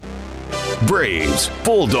Braves,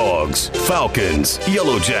 Bulldogs, Falcons,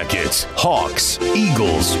 Yellow Jackets, Hawks,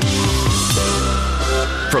 Eagles.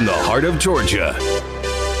 From the heart of Georgia,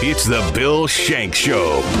 it's the Bill Shanks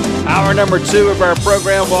Show. Hour number 2 of our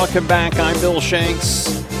program. Welcome back. I'm Bill Shanks.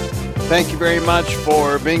 Thank you very much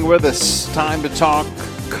for being with us. Time to talk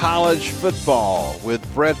college football with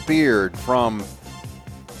Brett Beard from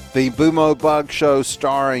the Boomo Bug Show,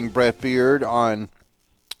 starring Brett Beard on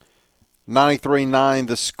 93.9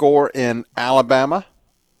 The Score in Alabama,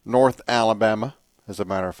 North Alabama, as a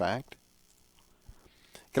matter of fact.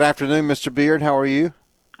 Good afternoon, Mr. Beard. How are you?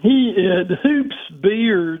 The Hoops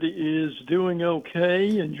Beard is doing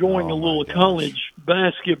okay, enjoying a little college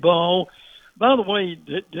basketball. By the way,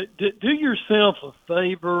 do yourself a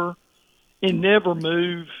favor and never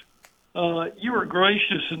move. You were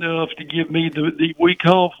gracious enough to give me the week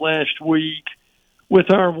off last week with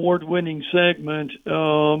our award-winning segment.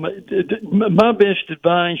 My best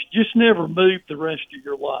advice, just never move the rest of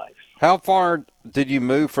your life. How far did you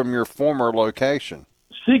move from your former location?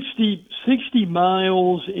 60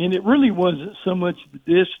 miles, and it really wasn't so much the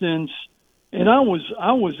distance. And I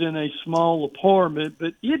was in a small apartment,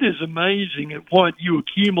 but it is amazing at what you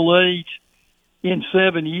accumulate in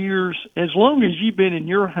 7 years. As long as you've been in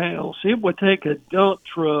your house, it would take a dump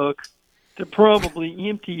truck to probably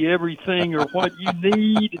empty everything or what you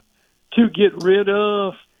need to get rid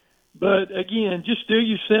of. But, again, just do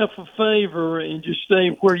yourself a favor and just stay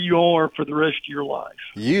where you are for the rest of your life.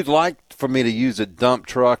 You'd like for me to use a dump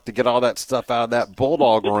truck to get all that stuff out of that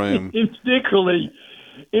Bulldog room. Particularly.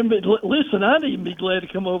 Listen, I'd even be glad to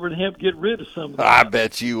come over and help get rid of some of that. I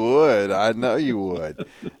bet you would. I know you would.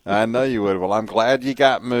 I know you would. Well, I'm glad you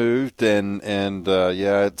got moved, and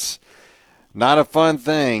yeah, it's not a fun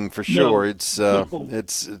thing for sure. No.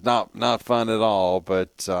 It's not fun at all,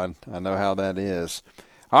 but I know how that is.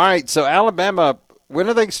 All right, so Alabama, when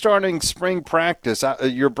are they starting spring practice?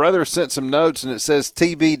 Your brother sent some notes, and it says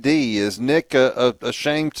TBD. Is Nick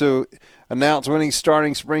ashamed to announce when he's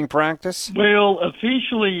starting spring practice? Well,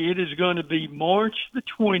 officially it is going to be March the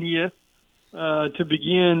 20th to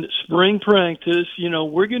begin spring practice. You know,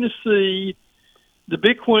 we're going to see the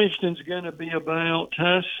big question is going to be about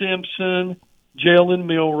Ty Simpson, Jalen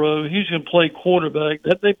Milroe. Who's going to play quarterback?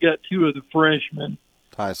 That they've got 2 of the freshmen.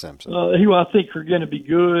 Ty Simpson. Who I think are going to be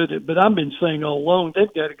good, but I've been saying all along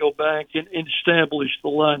they've got to go back and establish the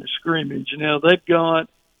line of scrimmage. Now they've got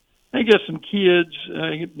some kids,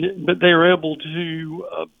 but they're able to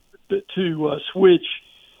switch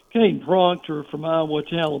Caden Proctor from Iowa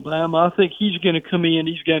to Alabama. I think he's going to come in.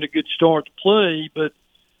 He's got a good start to play, but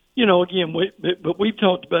you know, again, we've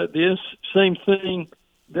talked about this same thing.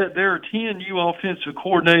 That there are 10 new offensive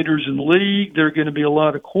coordinators in the league. There are going to be a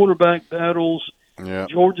lot of quarterback battles. Yeah.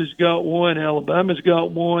 Georgia's got one, Alabama's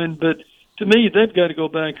got one, but to me, they've got to go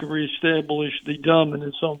back and reestablish the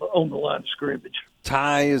dominance on the line of scrimmage.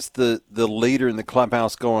 Ty is the leader in the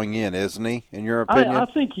clubhouse going in, isn't he, in your opinion? I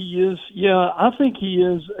think he is. Yeah, I think he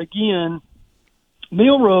is. Again,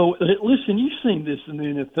 Milroe, listen, you've seen this in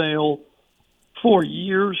the NFL for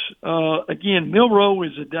years. Again, Milroe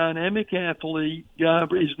is a dynamic athlete.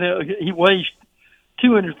 He weighs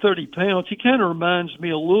 230 pounds. He kind of reminds me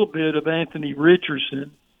a little bit of Anthony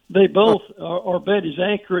Richardson. They both are about as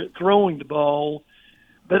accurate throwing the ball,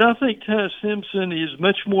 but I think Ty Simpson is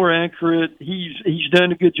much more accurate. He's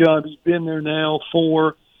done a good job. He's been there now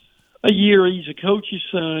for a year. He's a coach's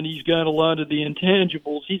son. He's got a lot of the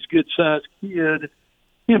intangibles. He's a good-sized kid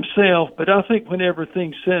himself, but I think when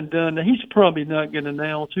everything's said and done, he's probably not going to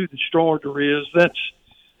announce who the starter is. That's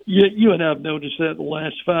you and I have noticed that the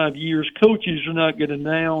last 5 years. Coaches are not going to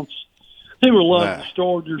announce who a lot of the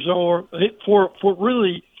starters are. For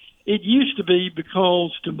really, it used to be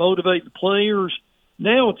because to motivate the players.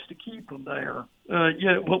 Now it's to keep them there.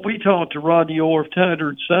 What we talked to Rodney Orr of Tider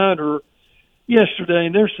and Cider yesterday,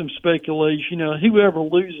 and there's some speculation. Whoever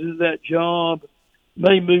loses that job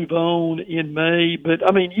may move on in May. But,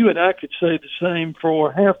 I mean, you and I could say the same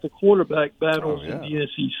for half the quarterback battles in the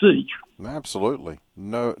SEC. Absolutely.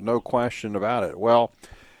 No question about it. Well,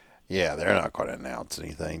 yeah, they're not going to announce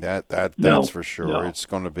anything. That's for sure. No. It's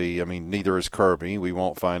going to be, I mean, neither is Kirby. We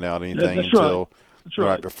won't find out anything until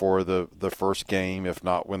right before the first game, if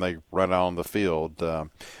not when they run out on the field.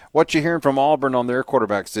 What you hearing from Auburn on their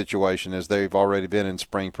quarterback situation as they've already been in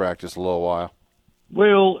spring practice a little while?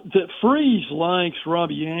 Well, Freeze likes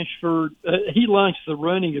Robbie Ashford. He likes the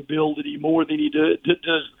running ability more than he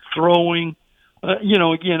does throwing.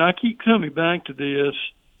 Again, I keep coming back to this,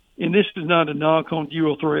 and this is not a knock on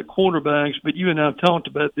dual-threat quarterbacks, but you and I have talked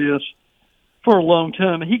about this for a long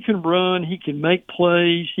time. He can run. He can make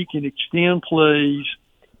plays. He can extend plays.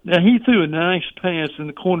 Now, he threw a nice pass in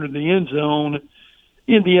the corner of the end zone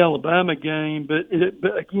in the Alabama game, but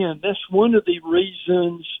again, that's one of the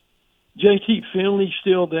reasons J.T. Finley's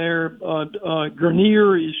still there.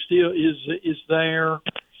 Grenier is there,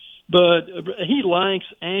 but he likes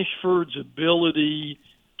Ashford's ability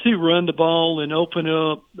to run the ball and open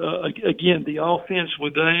up again the offense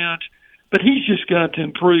with that. But he's just got to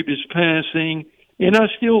improve his passing, and I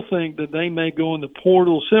still think that they may go in the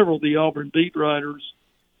portal. Several of the Auburn beat writers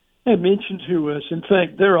have mentioned to us. In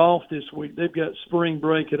fact, they're off this week. They've got spring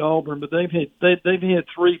break at Auburn, but they've had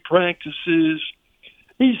 3 practices.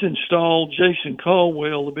 He's installed Jason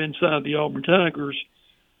Caldwell of inside the Auburn Tigers.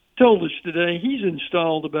 Told us today he's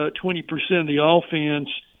installed about 20% of the offense.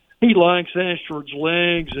 He likes Ashford's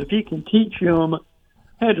legs. If he can teach him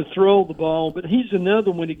how to throw the ball, but he's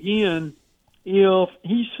another one again. If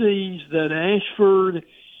he sees that Ashford,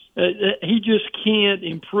 he just can't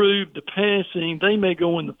improve the passing, they may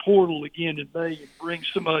go in the portal again in May and bring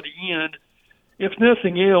somebody in. If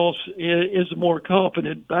nothing else, is a more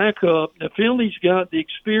competent backup. Now, Finley's got the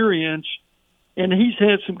experience, and he's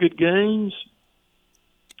had some good games,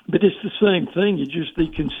 but it's the same thing. It's just the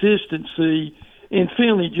consistency, and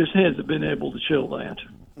Finley just hasn't been able to show that.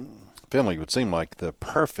 Finley would seem like the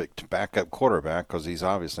perfect backup quarterback because he's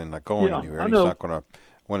obviously not going anywhere. He's not going to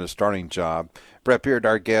win a starting job. Brett Beard,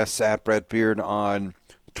 our guest, at Brett Beard on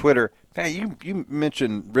Twitter. Hey, you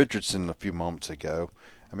mentioned Richardson a few moments ago.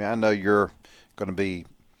 I mean, I know you're going to be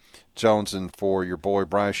jonesing for your boy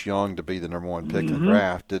Bryce Young to be the number 1 pick in the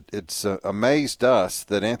draft. It's amazed us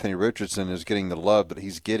that Anthony Richardson is getting the love that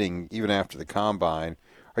he's getting even after the combine.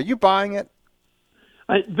 Are you buying it?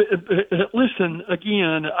 Listen,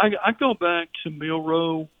 again, I go back to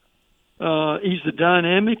Milroe. He's a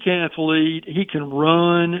dynamic athlete. He can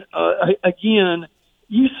run. Again,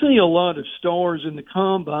 you see a lot of stars in the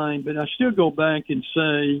combine, but I still go back and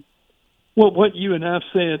say, well, what you and I've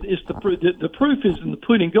said is the proof is in the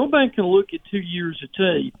pudding. Go back and look at 2 years of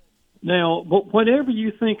tape. Now, whatever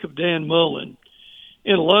you think of Dan Mullen,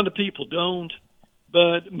 and a lot of people don't,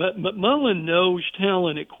 but Mullen knows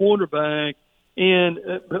talent at quarterback. And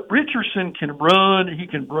Richardson can run. He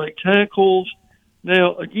can break tackles.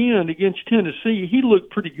 Now, again, against Tennessee, he looked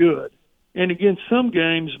pretty good. And against some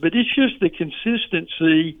games, but it's just the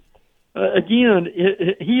consistency. Again,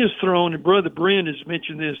 he has thrown, and Brother Brent has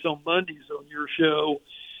mentioned this on Mondays on your show,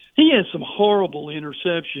 he had some horrible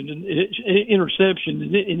interception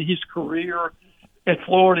in his career at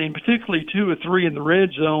Florida, and particularly 2 or 3 in the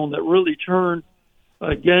red zone that really turned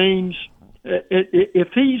games. If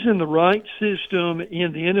he's in the right system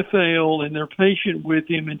in the NFL and they're patient with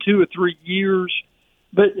him in 2 or 3 years,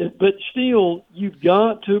 but still, you've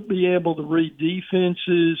got to be able to read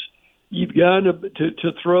defenses. You've got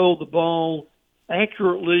to throw the ball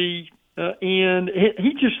accurately, and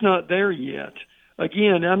he's just not there yet.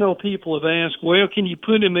 Again, I know people have asked, well, can you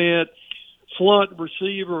put him at slot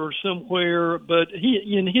receiver or somewhere? But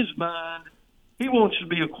he, in his mind, he wants to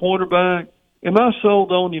be a quarterback. Am I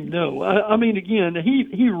sold on him? No. I mean, again,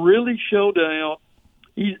 he really showed out.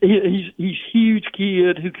 He's huge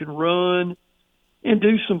kid who can run and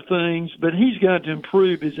do some things, but he's got to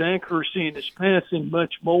improve his accuracy and his passing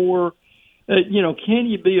much more. Can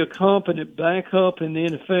you be a competent backup in the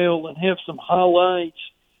NFL and have some highlights?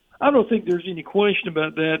 I don't think there's any question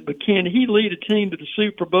about that, but can he lead a team to the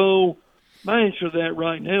Super Bowl? My answer to that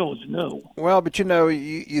right now is no. Well, but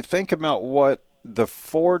you think about what the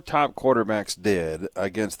 4 top quarterbacks did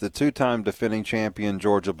against the 2-time defending champion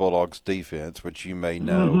Georgia Bulldogs defense, which you may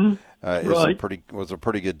know was a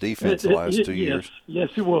pretty good defense the last 2 years. Yes,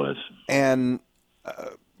 it was. And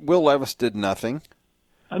Will Levis did nothing.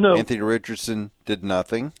 I know. Anthony Richardson did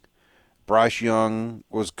nothing. Bryce Young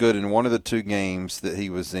was good in one of the 2 games that he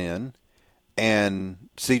was in. And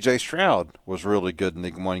C.J. Stroud was really good in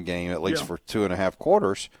the one game, at least for 2.5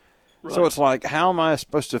 quarters. Right. So it's like, how am I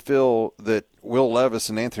supposed to feel that Will Levis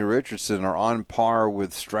and Anthony Richardson are on par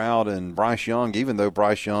with Stroud and Bryce Young, even though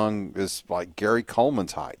Bryce Young is like Gary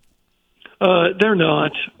Coleman's height? They're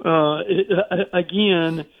not.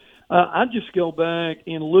 Again, I just go back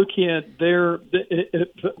and look at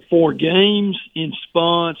for games in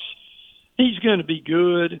spots. He's going to be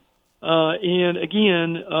good. And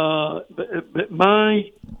again,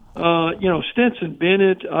 Stetson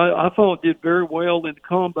Bennett, I thought did very well in the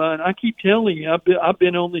combine. I keep telling you, I've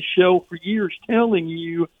been on this show for years telling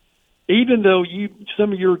you, even though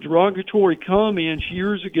some of your derogatory comments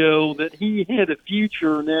years ago that he had a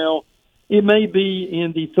future. Now, it may be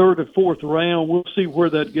in the 3rd or 4th round. We'll see where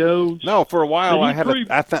that goes. No, for a while I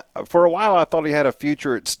thought he had a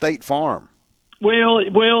future at State Farm.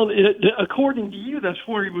 According to you, that's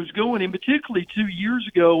where he was going, and particularly 2 years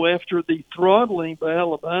ago after the throttling by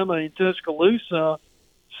Alabama in Tuscaloosa,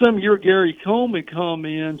 some of your Gary Coleman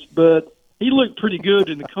comments, but he looked pretty good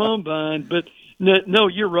in the combine. But no,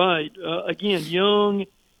 you're right. Again, young,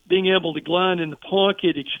 being able to glide in the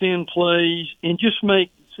pocket, extend plays, and just make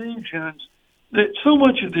decisions. That so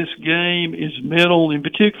much of this game is mental, and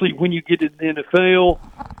particularly when you get in the NFL.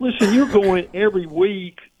 Listen, you're going every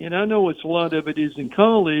week, and I know it's a lot of it is in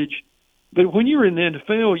college, but when you're in the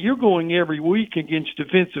NFL, you're going every week against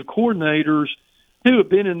defensive coordinators who have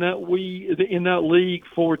been in that league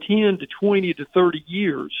for 10 to 20 to 30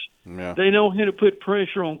 years. Yeah. They know how to put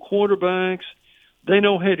pressure on quarterbacks. They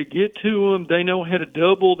know how to get to them. They know how to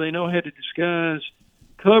double. They know how to disguise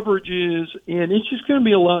coverages, and it's just going to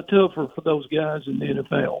be a lot tougher for those guys in the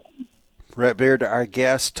NFL. Rhett Beard, our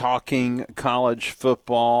guest, talking college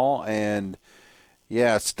football, and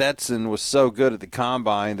yeah, Stetson was so good at the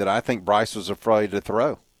combine that I think Bryce was afraid to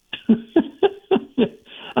throw.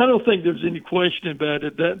 I don't think there's any question about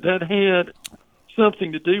it. That had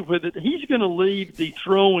something to do with it. He's going to leave the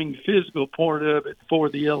throwing physical part of it for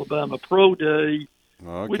the Alabama Pro Day,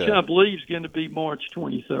 which I believe is going to be March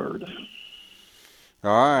 23rd.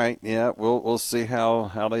 All right, yeah, we'll see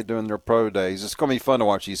how they do in their pro days. It's going to be fun to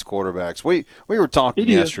watch these quarterbacks. We were talking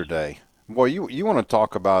yesterday. Boy, you want to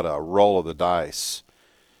talk about a roll of the dice.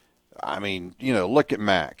 I mean, look at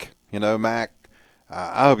Mac. Mac,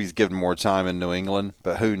 I hope he's given more time in New England,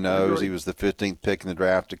 but who knows? He was the 15th pick in the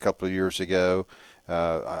draft a couple of years ago.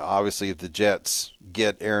 Obviously, if the Jets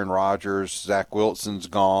get Aaron Rodgers, Zach Wilson's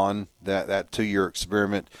gone. That 2-year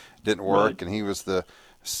experiment didn't work, and he was the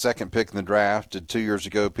second pick in the draft. And 2 years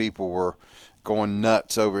ago, people were going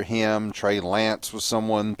nuts over him. Trey Lance was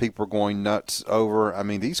someone people were going nuts over. I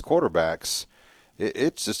mean, these quarterbacks,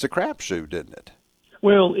 it's just a crapshoot, isn't it?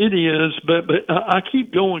 Well, it is, but I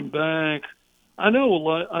keep going back. I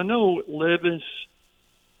know Levis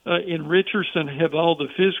and Richardson have all the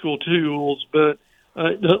physical tools, but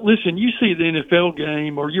listen, you see the NFL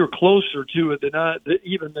game, or you're closer to it than I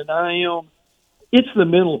am. It's the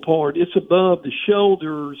mental part. It's above the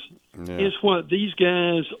shoulders. Yeah. It's what these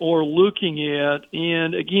guys are looking at.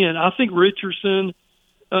 And, again, I think Richardson,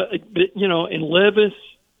 and Levis,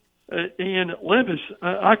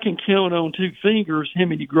 I can count on 2 fingers how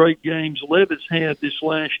many great games Levis had this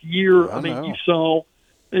last year. I mean, you saw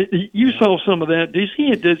some of that. Does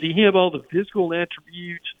he have all the physical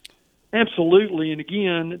attributes? Absolutely. And,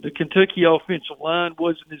 again, the Kentucky offensive line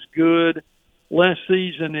wasn't as good last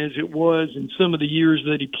season as it was in some of the years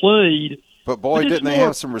that he played. But, boy, didn't they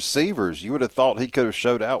have some receivers? You would have thought he could have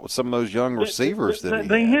showed out with some of those young receivers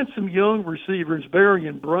They had some young receivers. Barry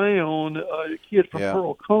Brown, a kid from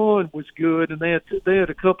Pearl Con, was good, and they had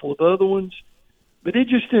a couple of other ones. But it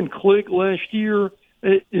just didn't click last year.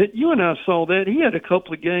 You and I saw that. He had a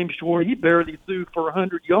couple of games to where he barely threw for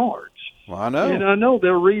 100 yards. Well, I know. And I know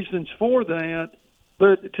there are reasons for that.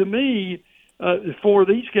 But to me, for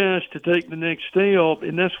these guys to take the next step,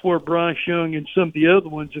 and that's where Bryce Young and some of the other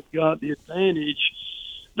ones have got the advantage.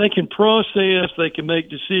 They can process, they can make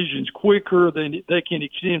decisions quicker, they can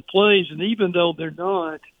extend plays, and even though they're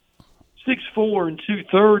not 6'4" and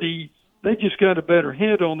 230, they just got a better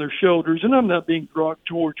head on their shoulders. And I'm not being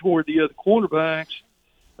derogatory toward the other quarterbacks.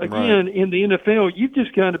 Again, in the NFL, you've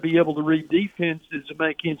just got to be able to read defenses and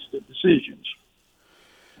make instant decisions.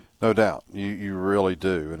 No doubt. You really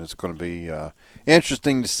do. And it's going to be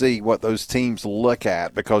interesting to see what those teams look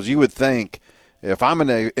at, because you would think if I'm an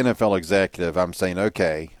NFL executive, I'm saying,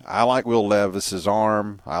 okay, I like Will Levis's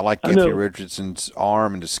arm. I like Anthony Richardson's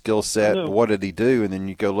arm and his skill set. But what did he do? And then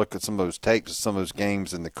you go look at some of those tapes of some of those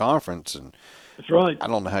games in the conference. And that's right. I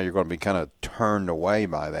don't know how you're going to be kind of turned away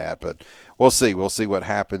by that, but we'll see. We'll see what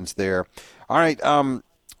happens there. All right.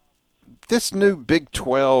 This new Big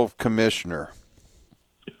 12 commissioner,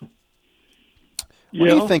 what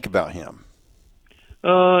do you think about him?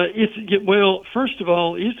 First of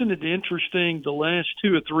all, isn't it interesting the last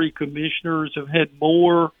 2 or 3 commissioners have had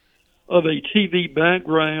more of a TV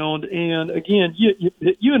background? And, again,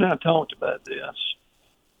 you and I talked about this.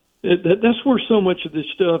 That's where so much of this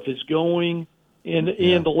stuff is going. And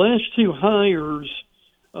the last 2 hires,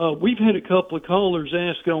 we've had a couple of callers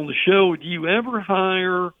ask on the show, do you ever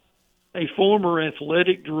hire a former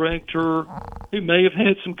athletic director who may have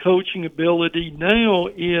had some coaching ability? Now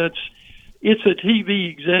it's a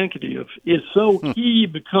TV executive. It's so key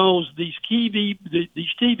because these TV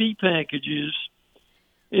packages,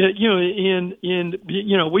 we've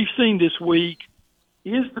seen this week,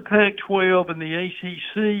 is the Pac-12 and the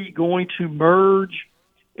ACC going to merge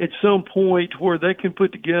at some point where they can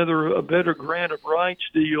put together a better grant of rights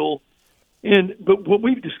deal? But what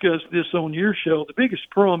we've discussed this on your show, the biggest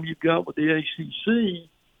problem you've got with the ACC,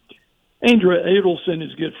 Andrea Adelson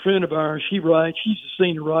is a good friend of ours. She's a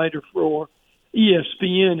senior writer for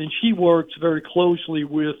ESPN, and she works very closely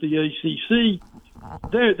with the ACC.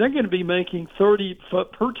 They're going to be making 30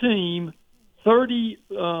 per team, $30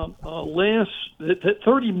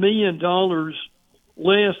 million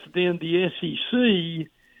less than the SEC,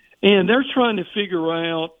 and they're trying to figure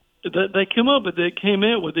out that they came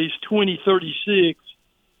out with these 2036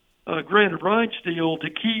 granted rights deal to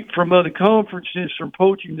keep from other conferences from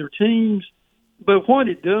poaching their teams. But what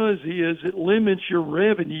it does is it limits your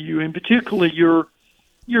revenue, and particularly your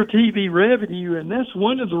TV revenue, and that's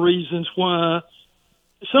one of the reasons why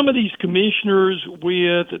some of these commissioners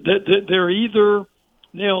they're either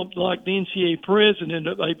now, like the NCAA president,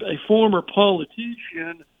 a former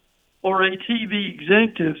politician or a TV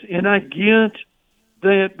executive, and I get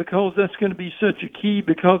that because that's going to be such a key,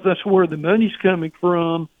 because that's where the money's coming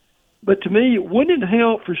from. But to me, wouldn't it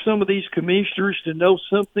help for some of these commissioners to know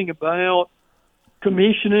something about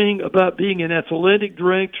commissioning, about being an athletic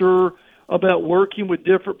director, about working with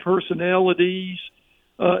different personalities,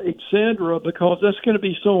 et cetera, because that's going to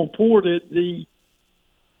be so important.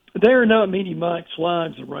 There are not many Mike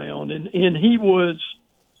Slides around, and he was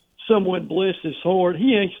someone, bless his heart.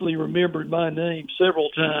 He actually remembered my name several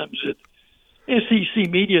times at SEC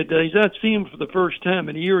Media Days. I'd see him for the first time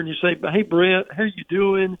in a year, and you say, "Hey, Brett, how you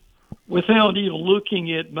doing?" without even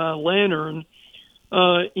looking at my lantern.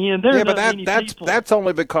 And there that's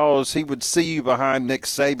only because he would see you behind Nick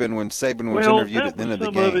Saban when Saban was interviewed at the end of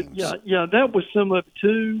the games. Yeah, that was some of it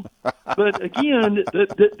too. But again,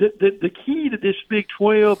 the key to this Big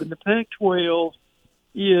 12 and the Pac-12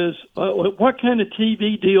 is what kind of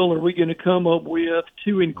TV deal are we going to come up with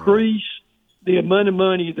to increase the amount of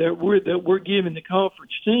money that we're giving the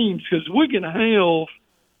conference teams, because we're going to have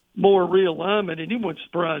more realignment, and it wouldn't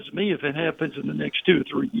surprise me if it happens in the next 2 or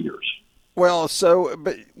 3 years. Well,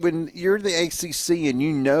 but when you're the ACC and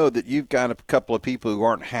you know that you've got a couple of people who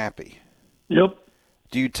aren't happy, yep.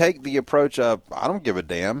 Do you take the approach of, I don't give a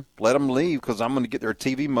damn, let them leave because I'm going to get their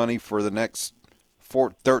TV money for the next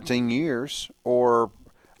 13 years? Or,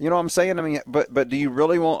 you know what I'm saying? I mean, but do you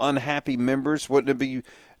really want unhappy members? Wouldn't it be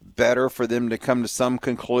better for them to come to some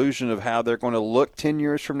conclusion of how they're going to look 10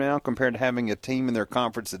 years from now compared to having a team in their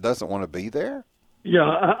conference that doesn't want to be there?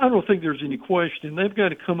 Yeah, I don't think there's any question. They've got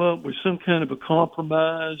to come up with some kind of a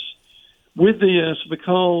compromise with this,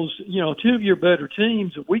 because, two of your better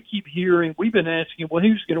teams that we keep hearing, we've been asking, well,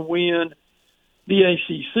 who's going to win the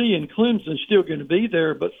ACC? And Clemson's still going to be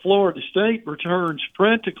there, but Florida State returns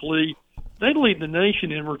practically, they lead the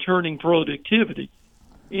nation in returning productivity.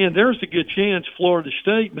 And there's a good chance Florida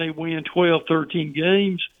State may win 12, 13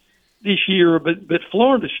 games this year, but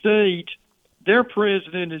Florida State, their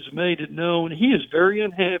president has made it known he is very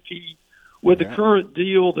unhappy with the current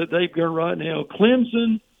deal that they've got right now.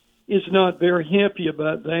 Clemson is not very happy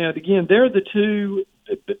about that. Again, they're the two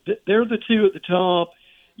at the top.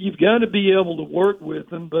 You've got to be able to work with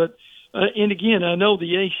them. But and again, I know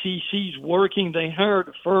the ACC's working. They hired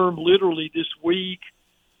a firm literally this week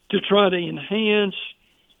to try to enhance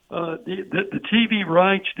the TV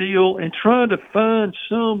rights deal and try to find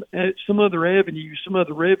some other avenues, some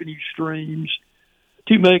other revenue streams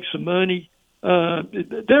to make some money.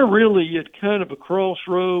 They're really at kind of a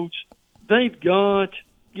crossroads. They've got,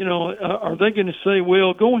 are they going to say,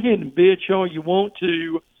 well, go ahead and bitch all you want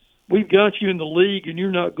to. We've got you in the league and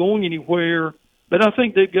you're not going anywhere. But I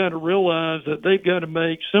think they've got to realize that they've got to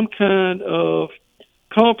make some kind of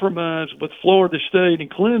compromise with Florida State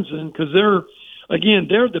and Clemson, because they're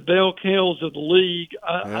the bell cows of the league.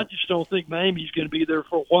 I just don't think Miami's going to be there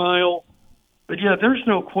for a while. But, yeah, there's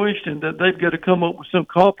no question that they've got to come up with some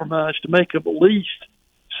compromise to make them at least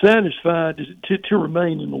satisfied to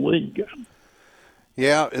remain in the league.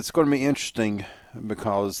 Yeah, it's going to be interesting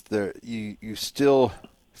because you still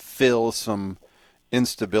feel some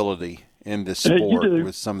instability in this sport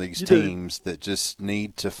with some of these teams that just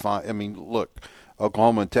need to find – I mean, look –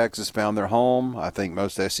 Oklahoma and Texas found their home. I think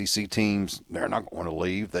most SEC teams, they're not going to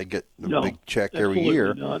leave. They get the big check every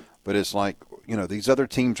year. Not. But it's like, these other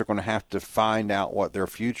teams are going to have to find out what their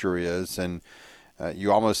future is. And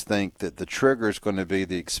you almost think that the trigger is going to be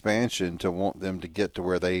the expansion to want them to get to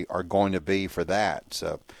where they are going to be for that.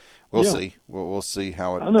 So we'll see. We'll see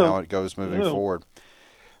how it goes moving forward.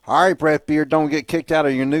 All right, Brett Beard, don't get kicked out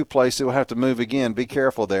of your new place. You'll have to move again. Be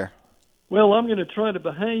careful there. Well, I'm going to try to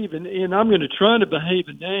behave, and I'm going to try to behave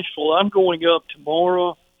in Nashville. I'm going up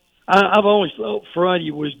tomorrow. I've always thought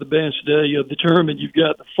Friday was the best day of the tournament. You've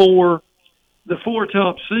got the four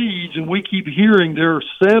top seeds, and we keep hearing there are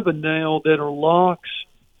 7 now that are locks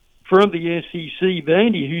from the SEC,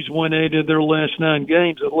 Vandy, who's won 8 of their last 9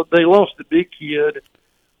 games. They lost the big kid,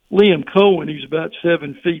 Liam Cohen, who's about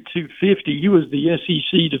 7 feet 250. He was the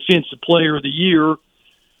SEC Defensive Player of the Year,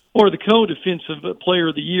 or the co-defensive player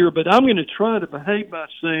of the year. But I'm going to try to behave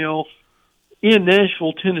myself in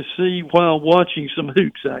Nashville, Tennessee, while watching some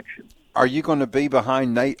hoops action. Are you going to be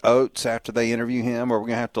behind Nate Oates after they interview him, or are we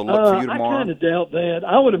going to have to look for you tomorrow? I kind of doubt that.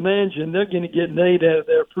 I would imagine they're going to get Nate out of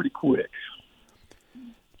there pretty quick.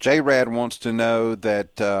 J-Rad wants to know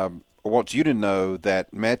that, wants you to know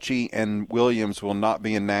that Mechie and Williams will not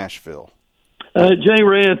be in Nashville.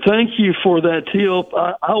 J-Rad, thank you for that tip.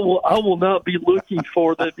 I will not be looking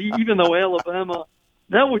for that, even though Alabama,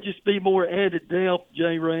 that would just be more added depth,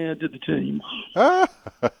 J-Rad, to the team.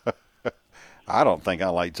 I don't think I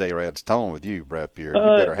like J-Rad's tone with you, Brett Beard. You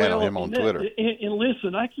better handle him on Twitter. And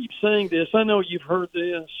listen, I keep saying this. I know you've heard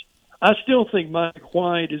this. I still think Mike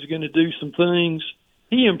White is going to do some things.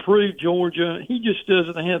 He improved Georgia. He just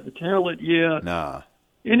doesn't have the talent yet. Nah.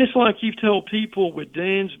 And it's like you've told people with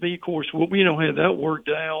Dansby, of course, we don't have that worked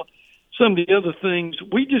out. Some of the other things,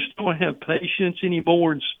 we just don't have patience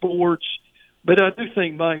anymore in sports. But I do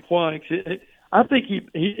think Mike White, I think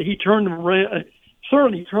he turned them around.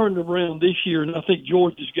 Certainly turned them around this year, and I think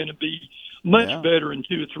Georgia's going to be much better in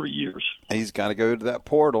 2 or 3 years. He's got to go to that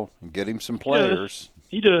portal and get him some players.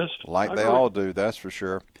 He does. Like they all do, that's for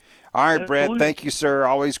sure. All right, Brett, thank you, sir.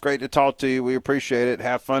 Always great to talk to you. We appreciate it.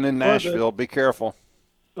 Have fun in Nashville. Be careful.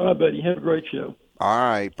 All right, buddy. Have a great show. All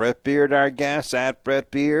right, Brett Beard, our guest, at Brett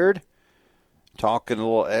Beard, talking a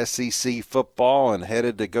little SEC football and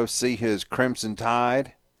headed to go see his Crimson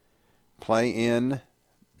Tide play in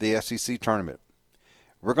the SEC tournament.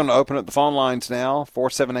 We're going to open up the phone lines now,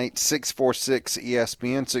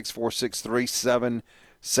 478-646-ESPN,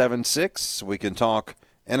 646-3776. We can talk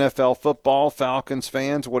NFL football. Falcons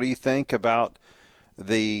fans, what do you think about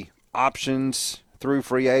the options through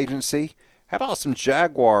free agency? How about some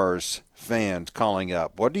Jaguars fans calling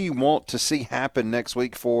up? What do you want to see happen next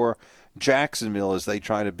week for Jacksonville as they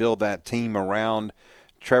try to build that team around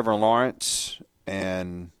Trevor Lawrence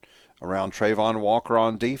and around Trayvon Walker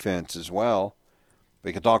on defense as well?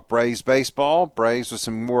 We can talk Braves baseball. Braves with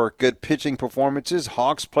some more good pitching performances.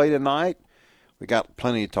 Hawks play tonight. We got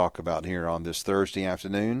plenty to talk about here on this Thursday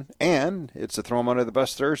afternoon. And it's a Throw 'em Under the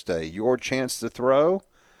Bus Thursday. Your chance to throw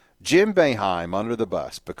Jim Boeheim under the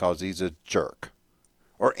bus because he's a jerk.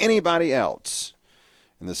 Or anybody else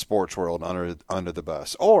in the sports world under the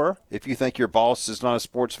bus. Or if you think your boss is not a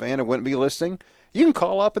sports fan and wouldn't be listening, you can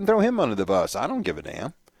call up and throw him under the bus. I don't give a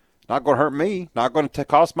damn. Not going to hurt me. Not going to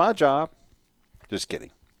cost my job. Just kidding.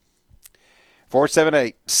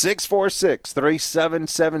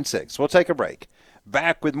 478-646-3776. We'll take a break.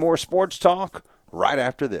 Back with more sports talk right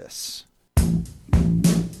after this.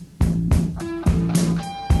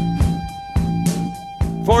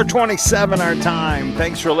 $4:27 our time.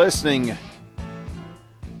 Thanks for listening.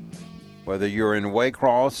 Whether you're in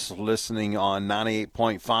Waycross, listening on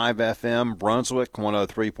 98.5 FM, Brunswick,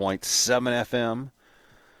 103.7 FM,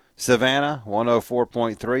 Savannah,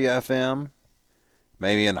 104.3 FM,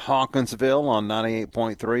 maybe in Hawkinsville on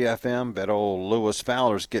 98.3 FM. Bet old Lewis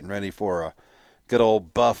Fowler's getting ready for a good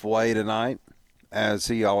old buff way tonight, as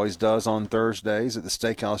he always does on Thursdays at the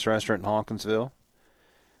Steakhouse Restaurant in Hawkinsville.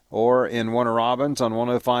 Or in Warner Robins on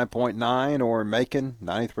 105.9 or Macon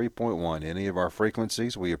 93.1. Any of our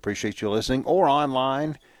frequencies, we appreciate you listening. Or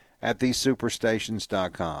online at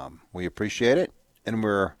thesuperstations.com. We appreciate it, and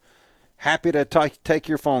we're happy to take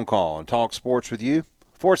your phone call and talk sports with you.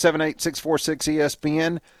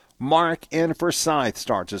 478-646-ESPN. Mark in Forsyth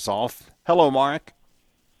starts us off. Hello, Mark.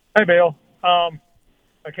 Hey, Bill.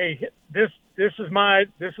 Okay, this is my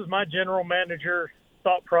general manager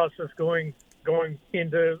thought process going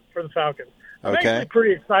into for the Falcons. I'm actually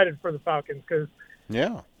pretty excited for the Falcons because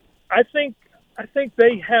I think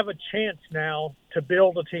they have a chance now to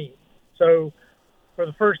build a team. So for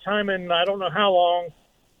the first time in I don't know how long,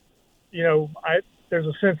 there's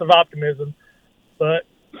a sense of optimism. But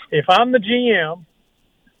if I'm the GM,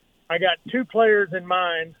 I got 2 players in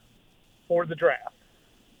mind for the draft.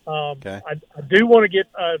 I do want to get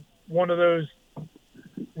one of those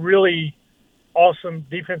really awesome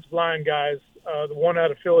defensive line guys. The one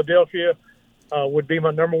out of Philadelphia would be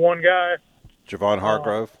my number 1 guy. Javon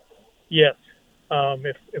Hargrove? Yes.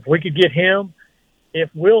 If we could get him. If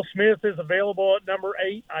Will Smith is available at number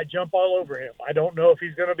 8, I jump all over him. I don't know if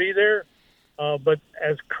he's going to be there, but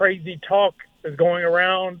as crazy talk is going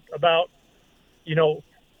around about,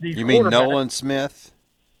 these You mean Nolan Smith?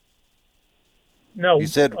 No. You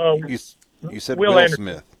said you said Will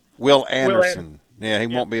Smith. Will Anderson. Yeah, he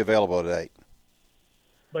won't be available at 8.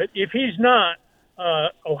 But if he's not,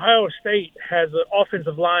 Ohio State has an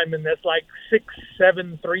offensive lineman that's like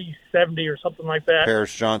 6'7", 370 or something like that.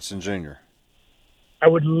 Paris Johnson Jr. I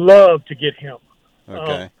would love to get him.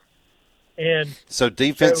 Okay. And so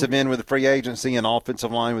defensive end with the free agency and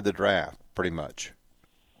offensive line with the draft, pretty much.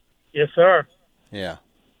 Yes, sir. Yeah.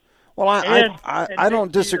 Well, I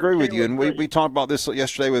don't disagree with you. And we talked about this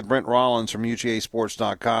yesterday with Brent Rollins from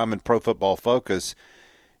UGAsports.com and Pro Football Focus.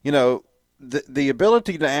 You know, the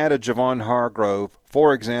ability to add a Javon Hargrave,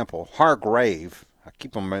 for example, Hargrave, I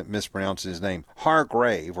keep on mispronouncing his name,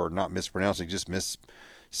 Hargrave, or not mispronouncing, just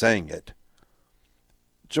saying it.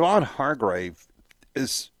 Javon Hargrave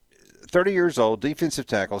is 30 years old, defensive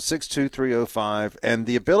tackle, 6'2", 305, and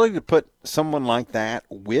the ability to put someone like that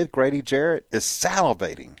with Grady Jarrett is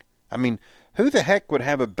salivating. I mean, who the heck would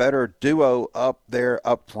have a better duo up there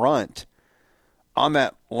up front on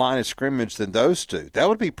that line of scrimmage than those two? That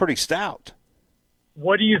would be pretty stout.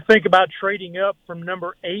 What do you think about trading up from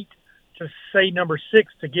number 8 to, say, number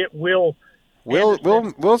 6 to get Will? Will's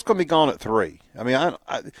going to be gone at 3. I mean,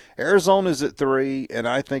 Arizona's at 3, and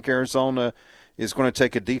I think Arizona is going to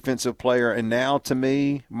take a defensive player. And now, to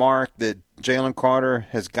me, Mark, that Jalen Carter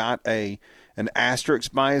has got an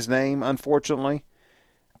asterisk by his name, unfortunately.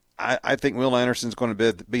 I think Will Anderson's going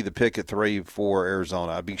to be the pick at 3 for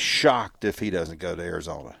Arizona. I'd be shocked if he doesn't go to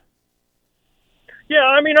Arizona. Yeah,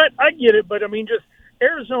 I mean, I get it, but, I mean, just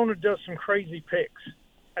Arizona does some crazy picks.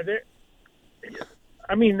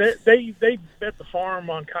 I mean, they bet the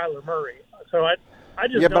farm on Kyler Murray. So I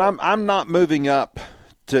just but I'm not moving up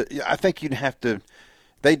to – I think you'd have to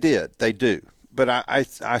 – they do. But I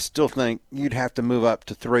still think you'd have to move up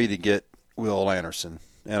to 3 to get Will Anderson.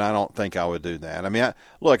 And I don't think I would do that. I mean,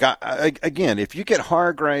 again, if you get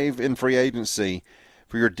Hargrave in free agency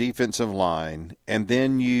for your defensive line, and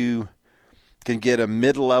then you can get a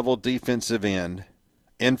mid-level defensive end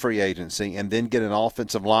in free agency, and then get an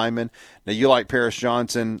offensive lineman. Now, you like Paris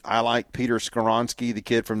Johnson. I like Peter Skoronski, the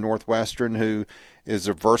kid from Northwestern, who is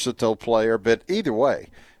a versatile player. But either way,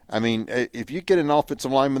 I mean, if you get an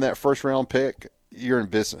offensive lineman that first-round pick, you're in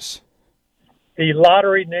business. The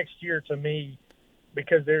lottery next year, to me,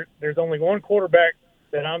 because there's only one quarterback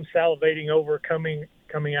that I'm salivating over coming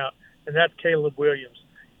out, and that's Caleb Williams.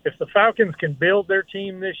 If the Falcons can build their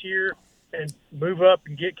team this year and move up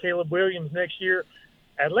and get Caleb Williams next year,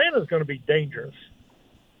 Atlanta's going to be dangerous.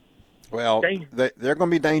 Well, they're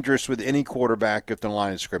going to be dangerous with any quarterback if the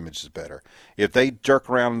line of scrimmage is better. If they jerk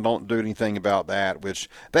around and don't do anything about that, which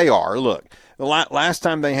they are. Look, the last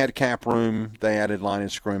time they had cap room, they added line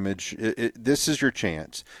of scrimmage. This is your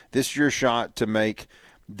chance. This is your shot to make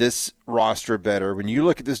this roster better. When you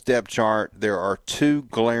look at this depth chart, there are 2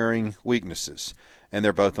 glaring weaknesses, and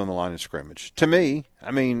they're both on the line of scrimmage. To me,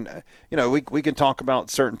 I mean, you know, we can talk about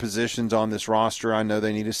certain positions on this roster. I know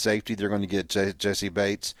they need a safety. They're going to get Jesse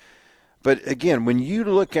Bates. But, again, when you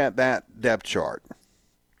look at that depth chart,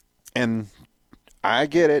 and I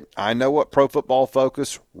get it. I know what Pro Football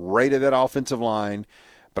Focus rated that offensive line.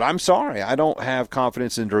 But I'm sorry. I don't have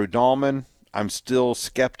confidence in Drew Dahlman. I'm still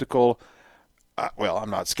skeptical. Well, I'm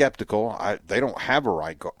not skeptical. They don't have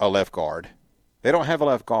a left guard. They don't have a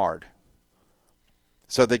left guard.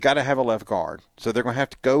 So they got to have a left guard. So they're going to have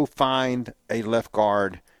to go find a left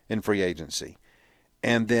guard in free agency.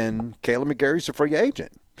 And then Caleb McGarry's a free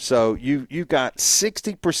agent. So you've got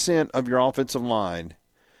 60% of your offensive line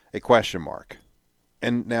a question mark.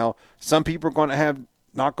 And now some people are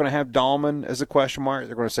not going to have Dahlman as a question mark.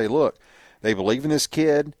 They're going to say, look, they believe in this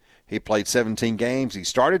kid. He played 17 games. He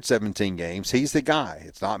started 17 games. He's the guy.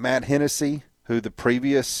 It's not Matt Hennessy, who the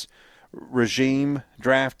previous regime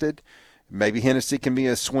drafted. Maybe Hennessy can be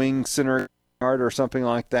a swing center guard or something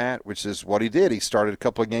like that, which is what he did. He started a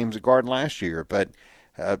couple of games at guard last year, but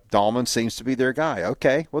Dahlman seems to be their guy.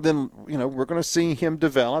 Okay, well then, you know, we're going to see him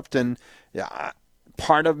developed, and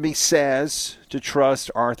part of me says to trust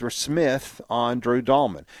Arthur Smith on Drew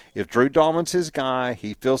Dahlman. If Drew Dahlman's his guy,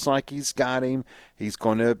 he feels like he's got him, he's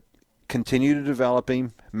going to continue to develop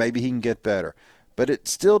him, maybe he can get better. But it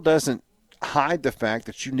still doesn't hide the fact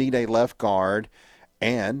that you need a left guard,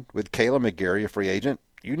 and with Caleb McGarry, a free agent,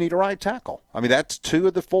 you need a right tackle. I mean, that's 2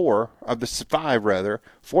 of the 4, of the 5 rather,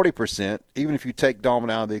 40%, even if you take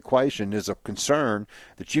Dahlman out of the equation, is a concern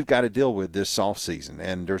that you've got to deal with this offseason.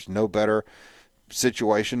 And there's no better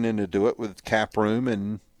situation than to do it with cap room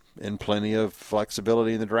and plenty of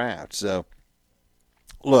flexibility in the draft. So,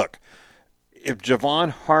 look, if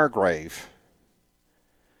Javon Hargrave,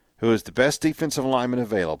 who is the best defensive lineman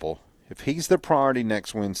available, if he's the priority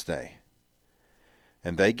next Wednesday,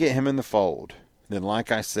 and they get him in the fold, then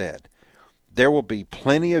like I said, there will be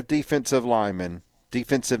plenty of defensive linemen,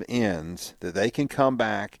 defensive ends, that they can come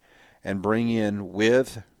back and bring in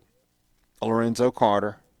with Lorenzo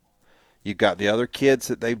Carter. You've got the other kids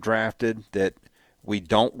that they've drafted that we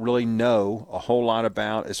don't really know a whole lot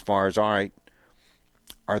about as far as, all right,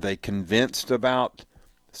 are they convinced about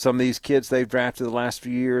some of these kids they've drafted the last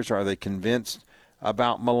few years? Are they convinced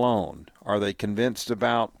about Malone? Are they convinced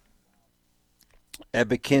about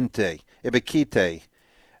Ebikite?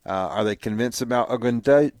 Are they convinced about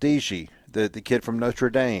Ogundiji, the kid from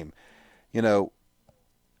Notre Dame? You know,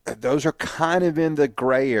 those are kind of in the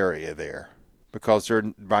gray area there because they're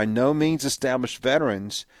by no means established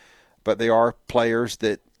veterans, but they are players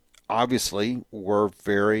that obviously were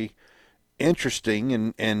very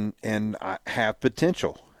interesting and have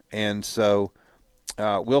potential. And so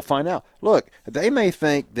we'll find out. Look, they may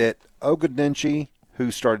think that Ogundiji, who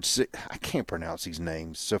started I can't pronounce these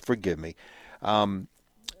names, so forgive me.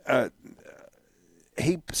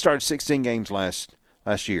 He started 16 games last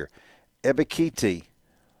year. Ebikite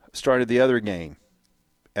started the other game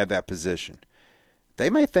at that position. They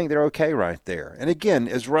may think they're okay right there. And again,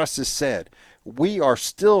 as Russ has said, we are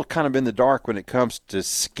still kind of in the dark when it comes to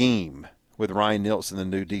scheme with Ryan Nielsen, the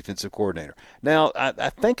new defensive coordinator. Now, I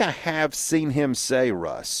think I have seen him say,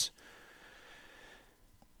 Russ,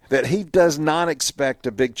 that he does not expect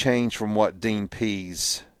a big change from what Dean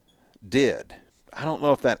Pease did. I don't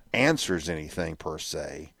know if that answers anything per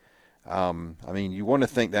se. I mean, you want to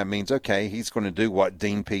think that means, okay, he's going to do what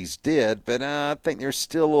Dean Pease did, but I think there's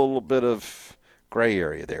still a little bit of gray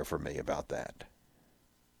area there for me about that.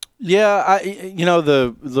 Yeah,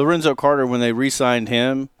 the Lorenzo Carter, when they re-signed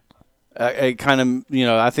him, it kind of,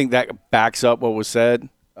 I think that backs up what was said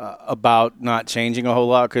about not changing a whole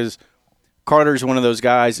lot because Carter's one of those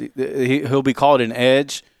guys, he'll be called an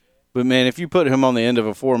edge, but, man, if you put him on the end of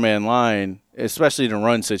a four-man line, especially in a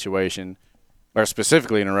run situation, or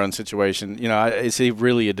specifically in a run situation, is he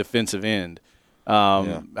really a defensive end?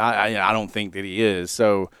 I don't think that he is.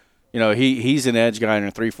 So, he's an edge guy in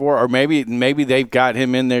a 3-4, or maybe they've got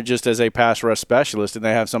him in there just as a pass rush specialist, and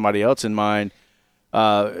they have somebody else in mind,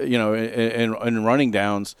 in running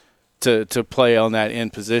downs to play on that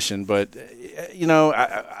end position. But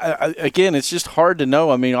again, it's just hard to know.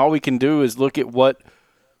 I mean, all we can do is look at what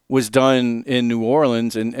was done in New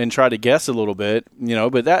Orleans and try to guess a little bit,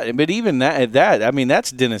 But even that, I mean,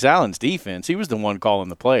 that's Dennis Allen's defense. He was the one calling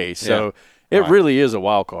the plays, so it really is a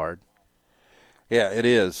wild card. Yeah, it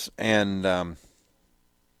is. And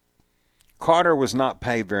Carter was not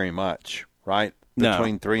paid very much, right?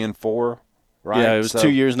 Between 3 and 4, right? Yeah, it was 2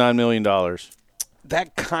 years, $9 million.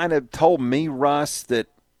 That kind of told me, Russ, that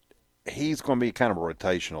he's going to be kind of a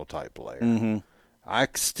rotational type player. Mm-hmm. I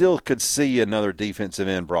still could see another defensive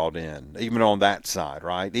end brought in, even on that side,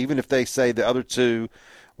 right? Even if they say the other two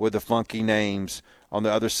with the funky names on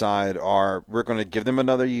the other side we're going to give them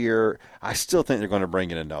another year, I still think they're going to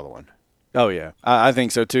bring in another one. Oh, yeah. I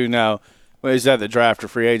think so, too. Now, is that the draft or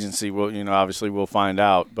free agency? Well, obviously we'll find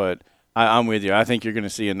out. But I'm with you. I think you're going to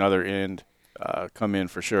see another end come in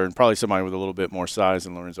for sure, and probably somebody with a little bit more size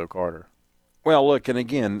than Lorenzo Carter. Well, look, and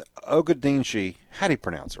again, Ogundiji, how do you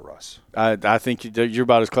pronounce it, Russ? I think you're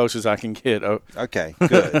about as close as I can get. Oh. Okay,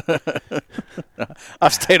 good.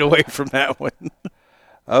 I've stayed away from that one.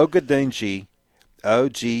 Ogundiji,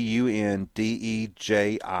 Ogundeji,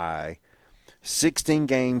 16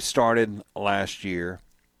 games started last year,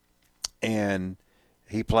 and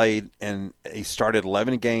he started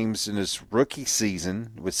 11 games in his rookie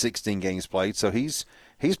season with 16 games played, so he's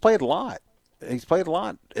played a lot. He's played a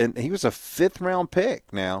lot, and he was a fifth-round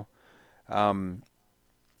pick now.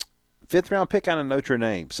 Fifth-round pick out of Notre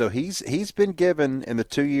Dame. So he's been given in the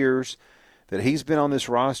 2 years that he's been on this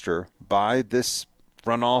roster by this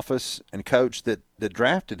front office and coach that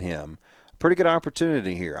drafted him, a pretty good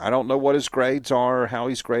opportunity here. I don't know what his grades are, how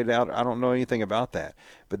he's graded out. I don't know anything about that.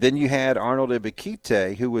 But then you had Arnold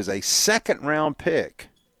Ebikite, who was a second-round pick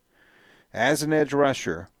as an edge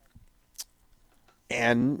rusher,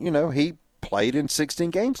 and, he played in 16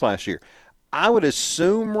 games last year. I would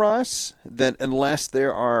assume, Russ, that unless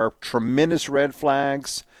there are tremendous red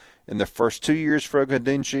flags in the first 2 years for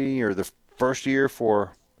Ogundiji or the first year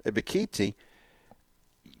for Ebikite,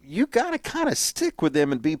 you got to kind of stick with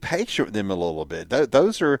them and be patient with them a little bit.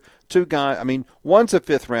 Those are two guys. I mean, one's a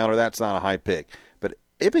fifth rounder. That's not a high pick. But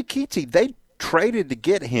Ebikite, they traded to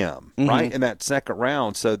get him, right, in that second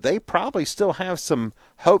round. So they probably still have some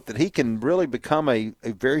hope that he can really become a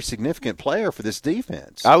very significant player for this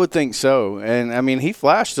defense. I would think so. And, I mean, he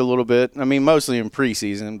flashed a little bit. I mean, mostly in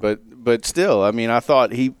preseason, but still, I mean, I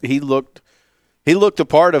thought he looked a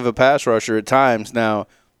part of a pass rusher at times. Now,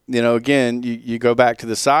 again, you go back to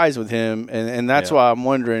the size with him, and that's why I'm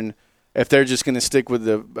wondering if they're just going to stick with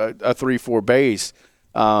a 3-4 base.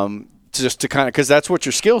 just to kind of – because that's what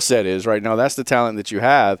your skill set is right now. That's the talent that you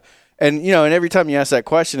have. And, and every time you ask that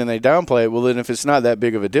question and they downplay it, well, then if it's not that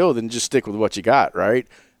big of a deal, then just stick with what you got, right?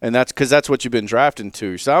 And that's because that's what you've been drafting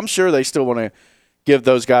to. So I'm sure they still want to give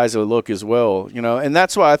those guys a look as well, And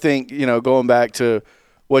that's why I think, going back to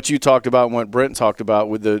what you talked about and what Brent talked about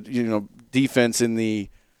with the, defense in the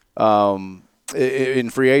in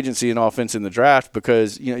free agency and offense in the draft,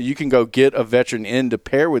 because, you can go get a veteran in to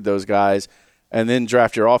pair with those guys and then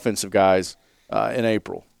draft your offensive guys in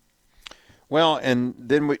April. Well, and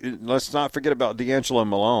then let's not forget about D'Angelo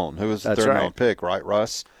Malone, who was the third-round pick, right,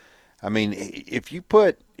 Russ? I mean, if you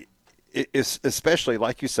put – especially,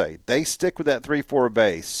 like you say, they stick with that 3-4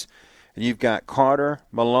 base, and you've got Carter,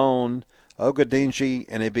 Malone, Ogundeji,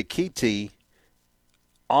 and Ebiketie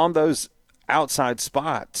on those outside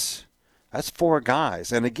spots. That's 4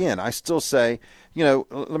 guys. And, again, I still say –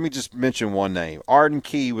 let me just mention one name. Arden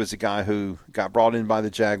Key was a guy who got brought in by the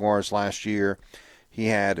Jaguars last year. He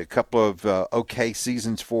had a couple of okay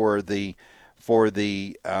seasons for the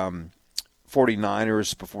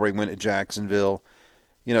 49ers before he went to Jacksonville.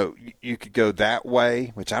 You could go that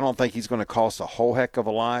way, which I don't think he's going to cost a whole heck of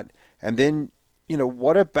a lot. And then,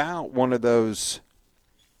 what about one of those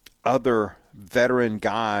other veteran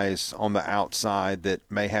guys on the outside that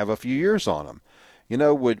may have a few years on them?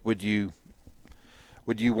 Would you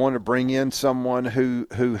want to bring in someone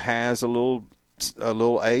who has a little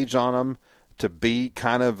age on them to be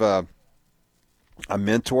kind of a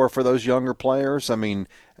mentor for those younger players? I mean,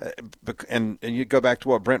 and you go back to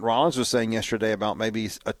what Brent Rollins was saying yesterday about maybe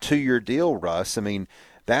a 2-year deal, Russ. I mean,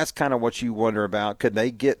 that's kind of what you wonder about. Could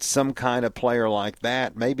they get some kind of player like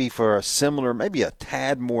that, maybe for a similar, maybe a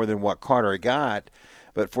tad more than what Carter got,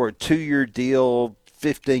 but for a 2-year deal,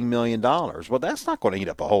 $15 million. Well, that's not going to eat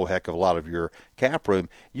up a whole heck of a lot of your cap room.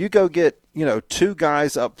 You go get, 2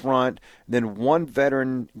 guys up front, then 1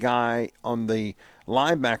 veteran guy on the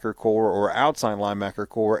linebacker core or outside linebacker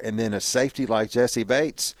core, and then a safety like Jesse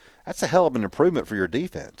Bates. That's a hell of an improvement for your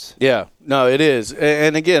defense. Yeah, no, it is.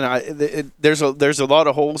 And again, there's a lot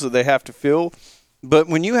of holes that they have to fill. But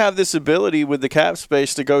when you have this ability with the cap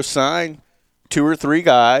space to go sign 2 or 3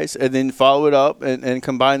 guys and then follow it up and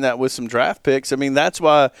combine that with some draft picks, I mean, that's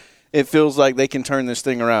why it feels like they can turn this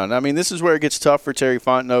thing around. I mean, this is where it gets tough for Terry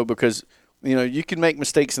Fontenot because, you can make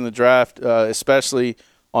mistakes in the draft, especially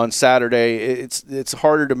on Saturday. It's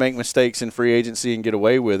harder to make mistakes in free agency and get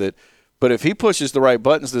away with it. But if he pushes the right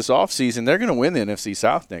buttons this offseason, they're going to win the NFC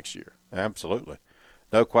South next year. Absolutely.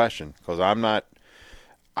 No question, because I'm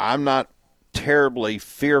not terribly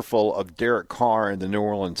fearful of Derek Carr and the New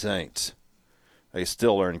Orleans Saints. They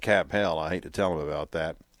still are in cap hell. I hate to tell them about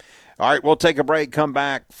that. All right, we'll take a break, come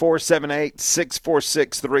back.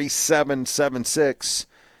 478-646-3776.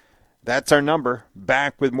 That's our number.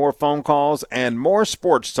 Back with more phone calls and more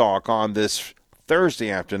sports talk on this Thursday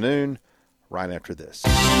afternoon right after this.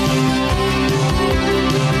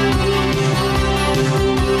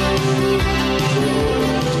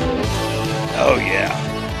 Oh, yeah.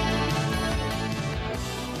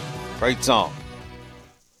 Great song.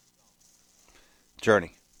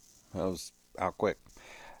 Journey. That was out quick.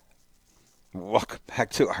 Welcome back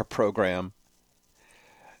to our program.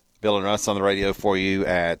 Bill and Russ on the radio for you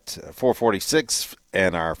at 446,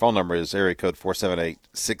 and our phone number is area code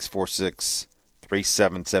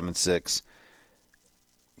 478-646-3776.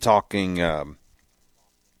 Talking a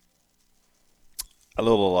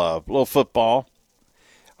little football.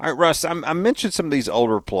 All right, Russ, I mentioned some of these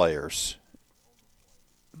older players.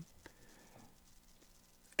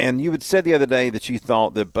 And you had said the other day that you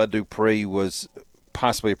thought that Bud Dupree was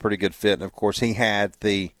possibly a pretty good fit. And, of course, he had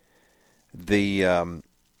the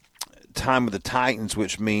time with the Titans,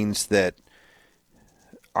 which means that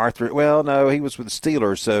he was with the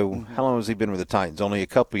Steelers. So how long has he been with the Titans? Only a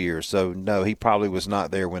couple of years. So, no, he probably was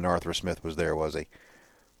not there when Arthur Smith was there, was he?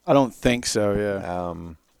 I don't think so, yeah.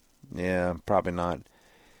 Yeah, probably not.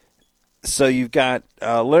 So you've got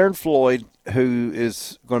Leonard Floyd, who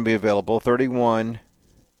is going to be available, 31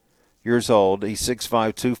 years old. He's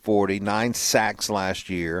 6'5", 240, 9 sacks last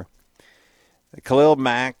year. Khalil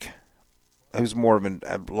Mack, who's more of a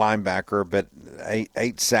linebacker, but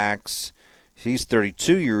 8 sacks. He's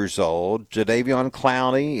 32 years old. Jadeveon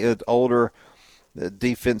Clowney, an older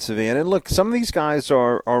defensive end. And look, some of these guys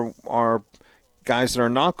are guys that are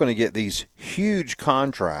not going to get these huge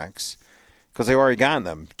contracts because they've already gotten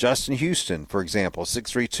them. Justin Houston, for example,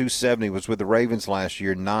 6'3", 270, was with the Ravens last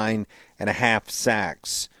year, 9.5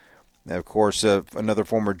 sacks. And of course, another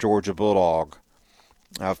former Georgia Bulldog.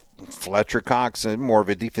 Fletcher Cox, more of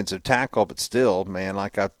a defensive tackle, but still, man,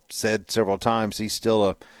 like I've said several times, he's still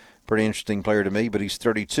a pretty interesting player to me, but he's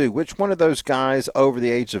 32. Which one of those guys over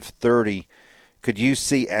the age of 30 could you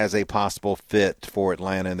see as a possible fit for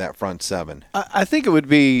Atlanta in that front seven? I think it would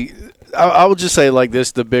be – I will just say like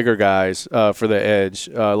this, the bigger guys for the edge,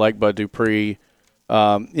 like Bud Dupree,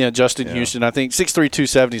 Justin Houston. I think 6'3",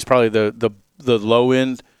 270 is probably the low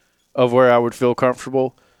end of where I would feel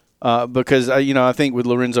comfortable because, I think with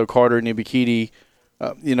Lorenzo Carter and Ibikiti,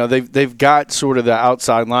 they've got sort of the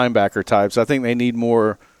outside linebacker types. I think they need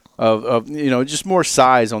more of just more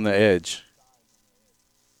size on the edge.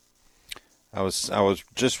 I was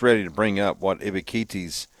just ready to bring up what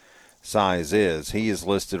Ibikiti's size is. He is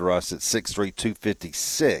listed, Russ, at 6'3",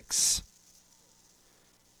 256.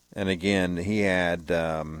 And again, he had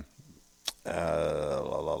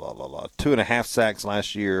 2.5 sacks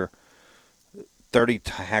last year, 30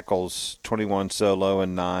 tackles, 21 solo,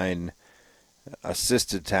 and 9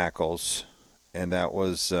 assisted tackles. And that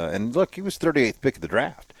was and look, he was 38th pick of the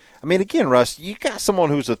draft. I mean, again, Russ, you got someone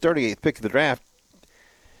who's the 38th pick of the draft.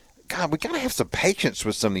 God, we got to have some patience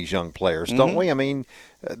with some of these young players, don't we? I mean,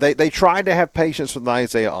 they tried to have patience with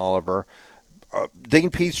Isaiah Oliver. Dean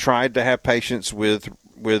Pease tried to have patience with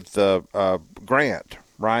Grant,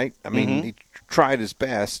 right? I mean, he tried his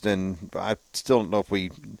best, and I still don't know if we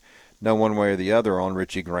know one way or the other on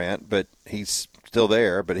Richie Grant, but he's still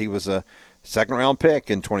there. But he was a second-round pick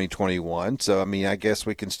in 2021, so, I mean, I guess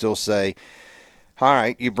we can still say, all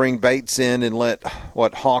right, you bring Bates in and let,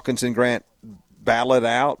 Hawkins and Grant battle it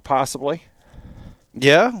out, possibly.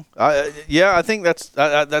 Yeah, I think that's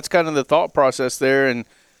kind of the thought process there, and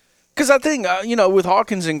because I think with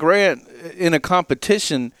Hawkins and Grant in a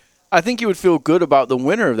competition, I think you would feel good about the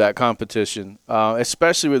winner of that competition,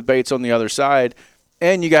 especially with Bates on the other side.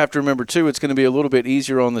 And you have to remember too, it's going to be a little bit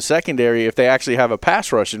easier on the secondary if they actually have a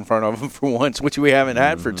pass rush in front of them for once, which we haven't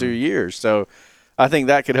had for 2 years. So I think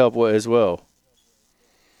that could help as well.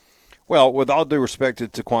 Well, with all due respect to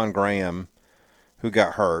Taquan Graham, who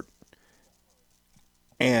got hurt,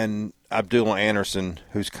 and Abdullah Anderson,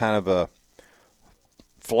 who's kind of a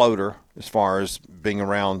floater as far as being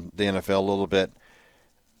around the NFL a little bit,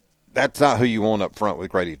 that's not who you want up front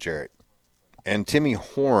with Grady Jarrett. And Timmy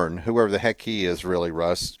Horn, whoever the heck he is really,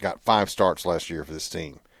 Russ, got 5 starts last year for this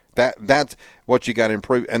team. That's what you got to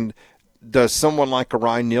improve. And does someone like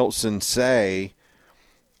Ryan Nielsen say,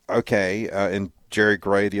 okay, and Jerry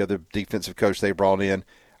Gray, the other defensive coach they brought in,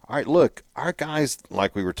 all right, look, our guys,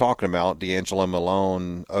 like we were talking about, D'Angelo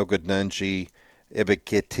Malone, Ogununji,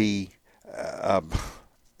 Ibikiti,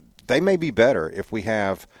 they may be better if we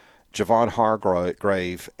have Javon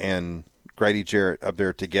Hargrave and Grady Jarrett up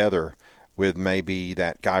there together with maybe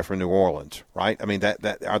that guy from New Orleans, right? I mean,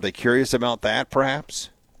 that are they curious about that, perhaps?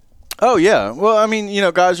 Oh yeah. Well, I mean,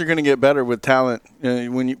 guys are going to get better with talent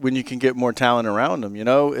when you can get more talent around them.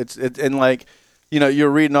 And like. You're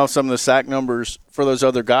reading off some of the sack numbers for those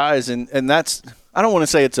other guys, and that's – I don't want to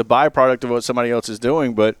say it's a byproduct of what somebody else is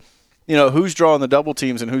doing, but, who's drawing the double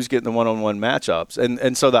teams and who's getting the one-on-one matchups.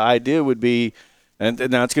 And so the idea would be – and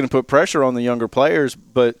now it's going to put pressure on the younger players,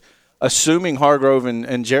 but assuming Hargrove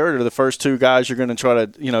and Jarrett are the first 2 guys you're going to try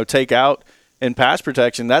to, take out in pass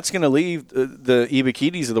protection, that's going to leave the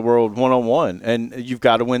Ibikitis of the world one-on-one, and you've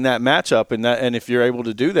got to win that matchup. And if you're able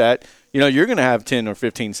to do that, you're going to have 10 or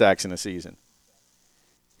 15 sacks in a season.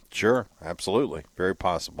 Sure, absolutely. Very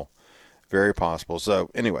possible. Very possible.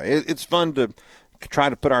 So, anyway, it's fun to try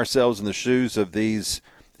to put ourselves in the shoes of these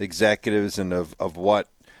executives and of what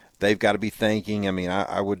they've got to be thinking. I mean,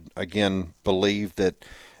 I would, again, believe that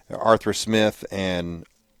Arthur Smith and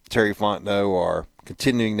Terry Fontenot are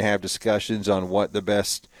continuing to have discussions on what the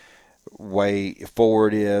best way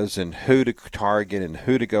forward is and who to target and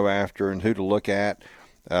who to go after and who to look at.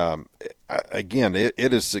 Again, it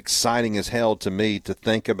is exciting as hell to me to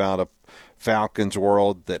think about a Falcons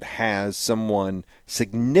world that has someone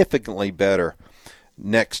significantly better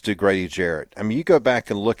next to Grady Jarrett. I mean, you go back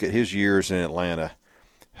and look at his years in Atlanta.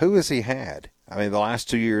 Who has he had? I mean, the last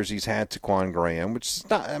 2 years he's had Taquan Graham, which is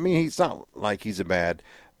not – I mean, he's not like he's a bad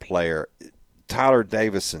player. Tyler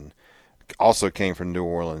Davison also came from New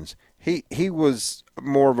Orleans. He was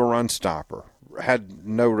more of a run stopper, had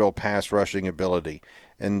no real pass rushing ability.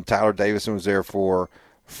 And Tyler Davison was there for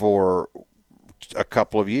a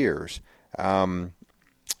couple of years.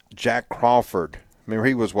 Jack Crawford, remember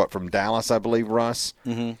he was from Dallas, I believe, Russ?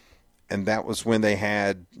 Mm-hmm. And that was when they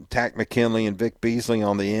had Tack McKinley and Vic Beasley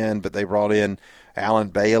on the end, but they brought in Alan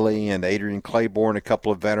Bailey and Adrian Claiborne, a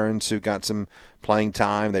couple of veterans who got some playing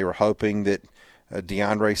time. They were hoping that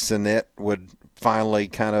DeAndre Sinnett would finally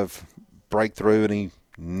kind of break through, and he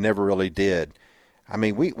never really did. I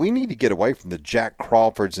mean, we need to get away from the Jack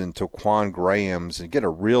Crawfords and Taquan Grahams and get a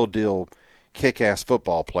real deal kick-ass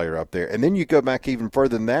football player up there. And then you go back even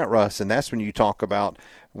further than that, Russ, and that's when you talk about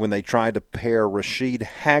when they tried to pair Rashid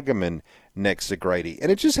Hageman next to Grady,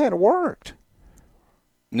 and it just hadn't worked.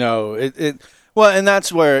 No, well, and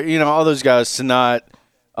that's where, all those guys to not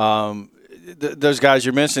those guys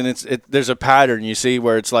you're missing, there's a pattern you see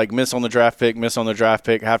where it's like miss on the draft pick,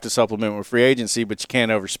 have to supplement with free agency, but you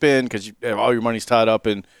can't overspend because all your money's tied up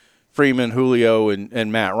in Freeman, Julio,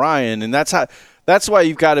 and Matt Ryan, and that's why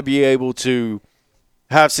you've got to be able to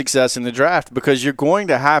have success in the draft, because you're going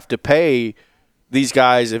to have to pay these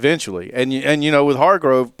guys eventually. And with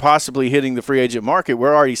Hargrove possibly hitting the free agent market,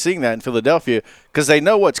 we're already seeing that in Philadelphia because they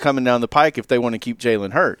know what's coming down the pike if they want to keep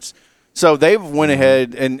Jalen Hurts. So they've went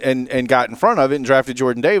ahead and got in front of it and drafted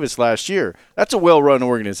Jordan Davis last year. That's a well-run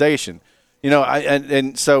organization.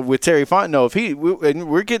 And so with Terry Fontenot, and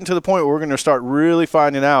we're getting to the point where we're going to start really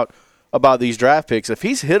finding out about these draft picks. If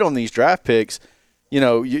he's hit on these draft picks,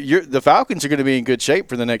 the Falcons are going to be in good shape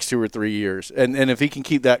for the next 2 or 3 years. And if he can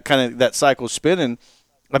keep that cycle spinning,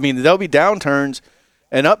 I mean, there'll be downturns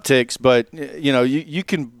and upticks, but you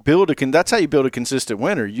can build that's how you build a consistent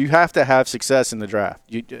winner. You have to have success in the draft.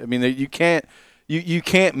 You can't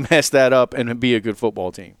mess that up and be a good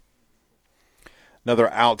football team.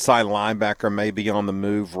 Another outside linebacker may be on the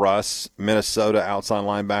move, Russ. Minnesota outside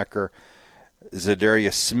linebacker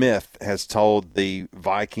Zadarius Smith has told the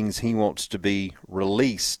Vikings he wants to be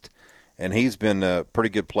released, and he's been a pretty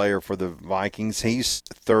good player for the Vikings. He's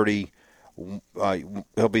 30.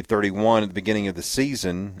 He'll be 31 at the beginning of the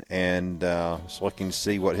season, and just looking to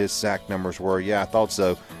see what his sack numbers were. Yeah, I thought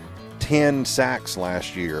so. 10 sacks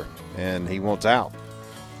last year, and he wants out.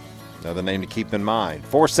 Another name to keep in mind.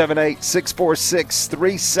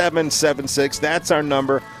 478-646-3776. That's our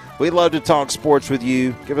number. We'd love to talk sports with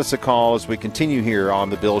you. Give us a call as we continue here on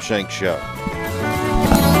The Bill Shanks Show.